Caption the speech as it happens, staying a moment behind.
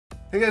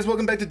Hey guys,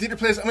 welcome back to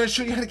DeeterPlays. I'm going to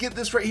show you how to get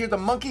this right here, the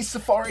monkey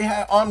safari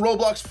hat on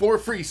Roblox for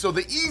free. So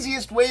the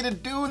easiest way to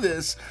do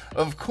this,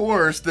 of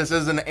course, this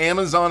is an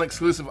Amazon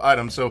exclusive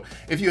item. So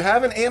if you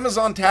have an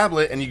Amazon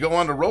tablet and you go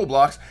onto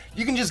Roblox,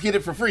 you can just get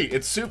it for free.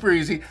 It's super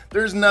easy.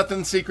 There's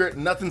nothing secret,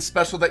 nothing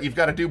special that you've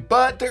got to do,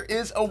 but there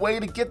is a way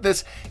to get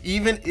this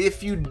even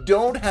if you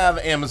don't have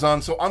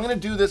Amazon. So I'm going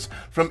to do this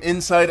from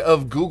inside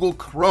of Google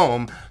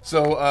Chrome.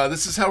 So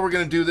this is how we're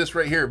going to do this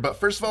right here. But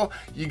first of all,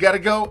 you got to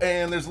go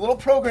and there's a little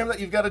program that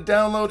you've got to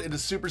download. It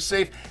is super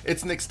safe.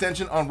 It's an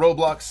extension on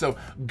Roblox. So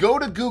go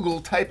to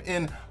Google, type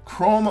in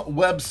Chrome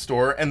Web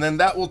Store, and then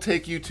that will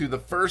take you to the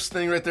first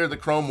thing right there, the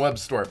Chrome Web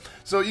Store.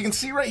 So you can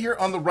see right here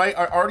on the right,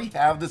 I already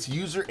have this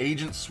user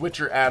agent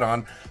switcher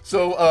add-on.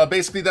 So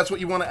basically that's what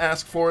you want to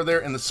ask for there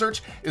in the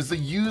search is the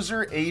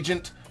user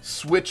agent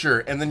switcher,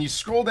 and then you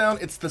scroll down,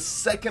 it's the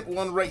second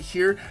one right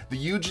here, the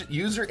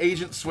user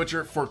agent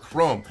switcher for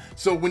Chrome.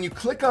 So when you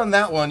click on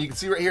that one, you can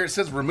see right here it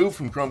says remove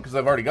from Chrome because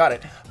I've already got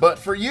it, but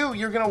for you,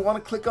 you're going to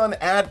want to click on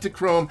add to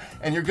Chrome,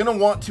 and you're going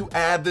to want to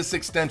add this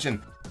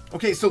extension.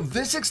 Okay, so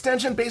this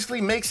extension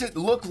basically makes it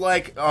look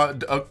like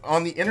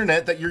on the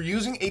internet that you're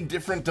using a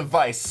different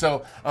device.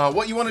 So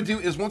what you want to do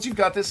is once you've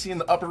got this, see in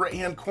the upper right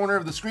hand corner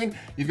of the screen,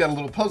 you've got a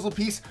little puzzle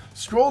piece.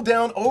 Scroll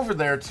down over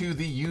there to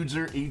the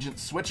user agent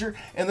switcher,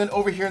 and then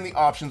over here in the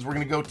options, we're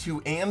going to go to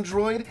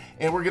Android,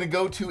 and we're going to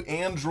go to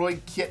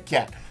Android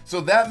KitKat. So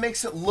that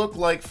makes it look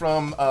like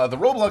from the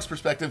Roblox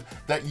perspective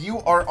that you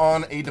are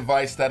on a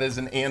device that is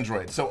an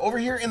Android. So over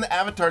here in the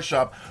avatar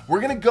shop,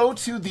 we're going to go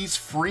to these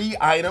free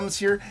items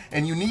here,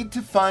 and you need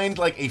to find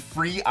like a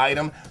free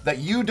item that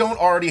you don't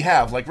already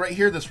have. Like right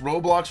here, this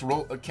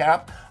Roblox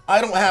cap. I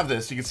don't have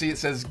this. You can see it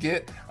says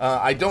get.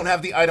 I don't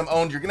have the item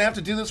owned. You're gonna have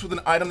to do this with an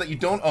item that you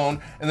don't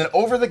own, and then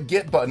over the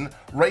get button,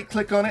 right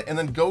click on it, and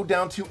then go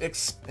down to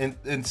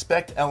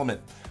inspect element.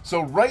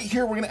 So right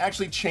here, we're gonna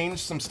actually change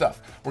some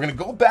stuff. We're gonna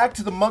go back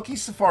to the monkey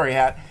safari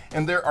hat,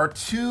 and there are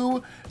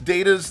two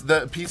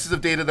pieces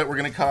of data that we're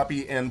gonna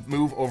copy and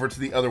move over to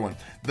the other one.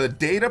 The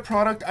data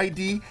product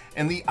ID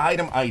and the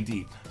item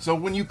ID. So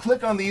when you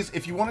click on these,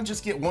 if you wanna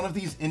just get one of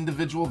these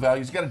individual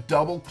values, you gotta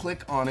double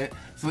click on it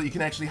so that you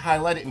can actually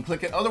highlight it and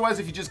click it. Otherwise,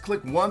 if you just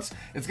click once,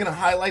 it's gonna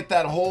highlight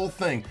that whole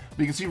thing. But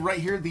you can see right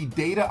here, the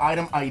data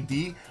item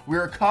ID. We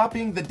are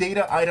copying the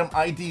data item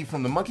ID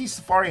from the monkey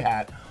safari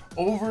hat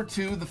over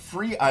to the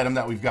free item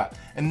that we've got.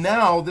 And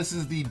now this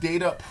is the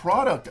data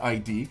product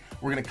ID.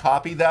 We're gonna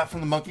copy that from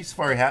the monkey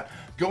safari hat,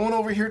 going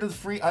over here to the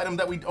free item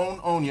that we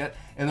don't own yet,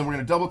 and then we're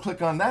gonna double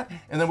click on that,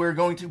 and then we're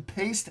going to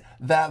paste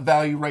that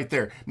value right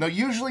there. Now,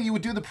 usually you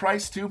would do the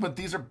price too, but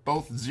these are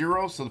both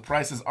zero, so the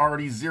price is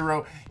already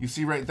zero. You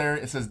see right there,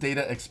 it says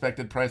data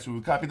expected price, we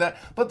would copy that,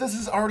 but this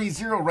is already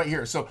zero right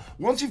here. So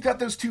once you've got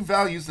those two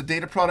values, the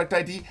data product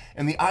ID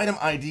and the item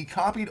ID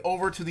copied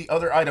over to the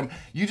other item,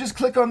 you just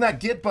click on that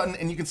get button,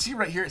 and you can see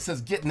right here, it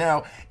says get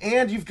now,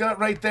 and you've got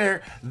right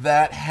there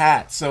that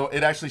hat. So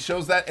it actually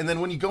shows that, and then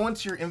when you go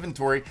into your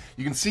inventory,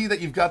 you can see that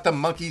you've got the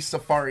monkey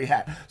safari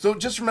hat. So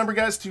just remember,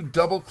 guys, to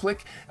double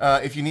click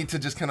if you need to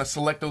just kind of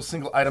select those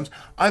single items.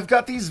 I've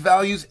got these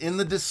values in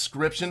the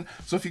description,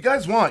 so if you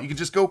guys want, you can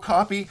just go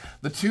copy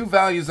the two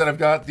values that I've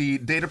got, the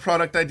data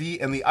product ID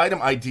and the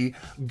item ID,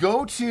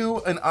 go to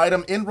an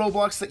item in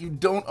Roblox that you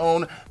don't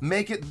own,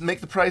 make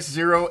the price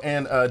zero,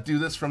 and do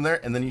this from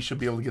there, and then you should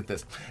be able to get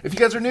this. If you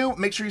guys are new,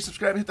 make sure you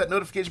subscribe and hit that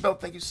notification bell.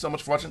 Thank you so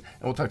much for watching,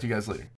 and we'll talk to you guys later.